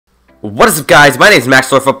What is up, guys? My name is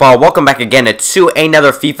Maxlr Football. Welcome back again to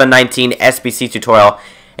another FIFA 19 SBC tutorial.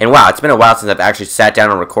 And wow, it's been a while since I've actually sat down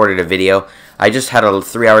and recorded a video. I just had a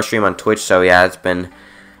 3-hour stream on Twitch, so yeah, it's been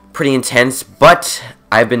pretty intense. But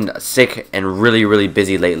I've been sick and really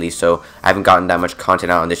busy lately, so I haven't gotten that much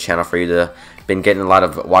content out on this channel for you to been getting a lot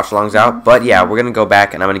of watch-alongs out. But yeah, we're gonna go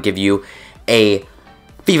back and I'm gonna give you a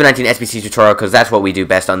FIFA 19 SBC tutorial because that's what we do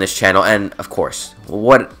best on this channel. And of course,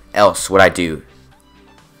 what else would I do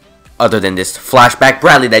other than this Flashback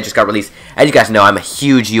Bradley that just got released? As you guys know, I'm a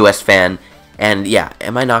huge US fan, and yeah,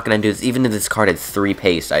 am I not going to do this? Even if this card had 3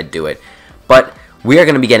 pace, I'd do it. But we are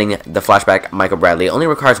going to be getting the Flashback Michael Bradley. It only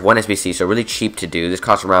requires 1 SBC, so really cheap to do. This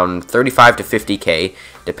costs around 35 to 50k,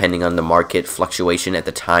 depending on the market fluctuation at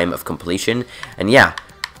the time of completion. And yeah,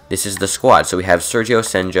 this is the squad. So we have Sergio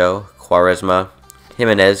Senjo, Quaresma,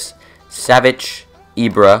 Jimenez, Savic,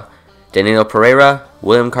 Ibra, Danilo Pereira,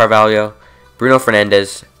 William Carvalho, Bruno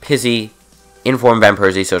Fernandes, Pizzi, Inform Van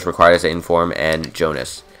Persie, so it's required as an Inform, and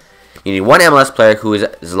Jonas. You need 1 MLS player, who is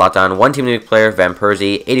Zlatan, 1 Team League player, Van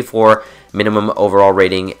Persie, 84 minimum overall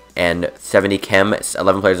rating, and 70 chem,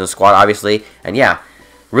 11 players in the squad, obviously. And yeah,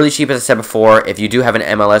 really cheap, as I said before. If you do have an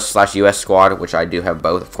MLS/US squad, which I do have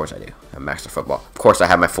both, of course I do, I'm Maxlr Football. Of course I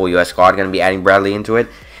have my full US squad, going to be adding Bradley into it.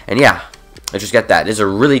 And yeah, let's just get that. This is a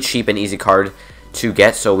really cheap and easy card to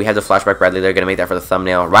get. So we have the Flashback Bradley. They're going to make that for the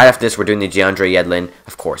thumbnail. Right after this, we're doing the DeAndre Yedlin.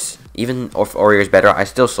 Of course, even if Aurier's better, I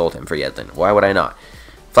still sold him for Yedlin. Why would I not?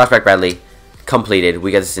 Flashback Bradley completed.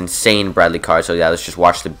 We got this insane Bradley card. So yeah, let's just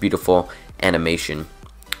watch the beautiful animation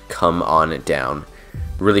come on down.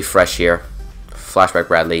 Really fresh here. Flashback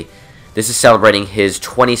Bradley. This is celebrating his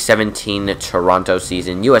 2017 Toronto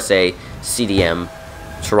season. USA, CDM,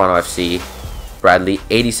 Toronto FC. Bradley,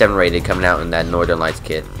 87 rated, coming out in that Northern Lights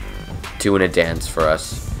kit. Doing a dance for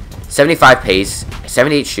us. 75 pace,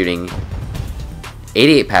 78 shooting,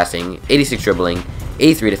 88 passing, 86 dribbling,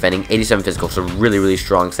 83 defending, 87 physical. So really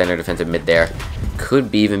strong center defensive mid there.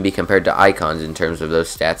 Could even be compared to Icons in terms of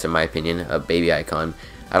those stats, in my opinion. A baby Icon.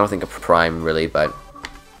 I don't think a prime really, but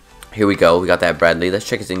here we go. We got that Bradley. Let's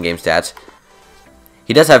check his in-game stats.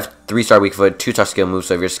 He does have 3-star weak foot, 2-star skill moves,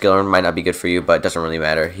 so if your skiller might not be good for you, but it doesn't really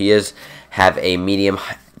matter. He have a medium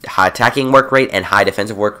high attacking work rate and high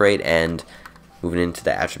defensive work rate. And moving into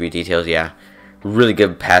the attribute details, yeah, really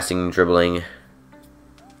good passing, dribbling,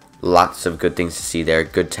 lots of good things to see there.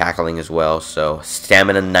 Good tackling as well. So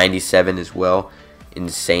stamina 97 as well,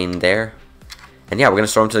 insane there. And yeah, we're gonna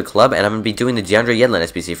storm to the club, and I'm gonna be doing the DeAndre Yedlin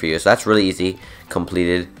SBC for you. So that's really easy,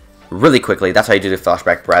 completed really quickly. That's how you do the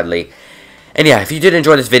Flashback Bradley. And yeah, if you did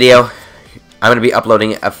enjoy this video, I'm going to be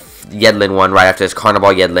uploading a Yedlin one right after this,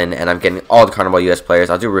 Carniball Yedlin, and I'm getting all the Carniball US players.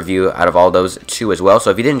 I'll do a review out of all those too as well. So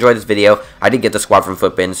if you did enjoy this video, I did get the squad from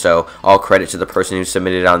Footbin, so all credit to the person who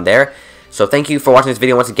submitted it on there. So thank you for watching this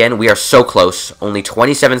video once again. We are so close, only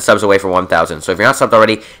 27 subs away from 1,000. So if you're not subbed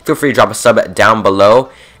already, feel free to drop a sub down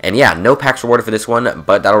below. And yeah, no packs rewarded for this one,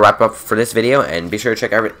 but that'll wrap up for this video. And be sure to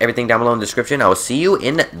check everything down below in the description. I will see you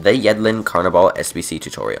in the Yedlin Carniball SBC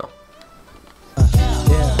tutorial.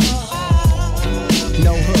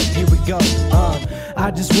 No hook, here we go. I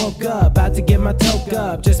just woke up, about to get my toke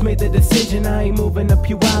up. Just made the decision, I ain't moving up,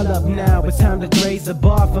 you wild up now. It's time to raise the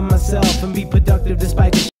bar for myself and be productive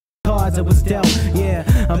despite the cards I was dealt. Yeah,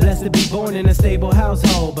 I'm blessed to be born in a stable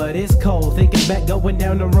household, but it's cold. Thinking back, going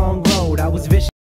down the wrong road. I was vicious.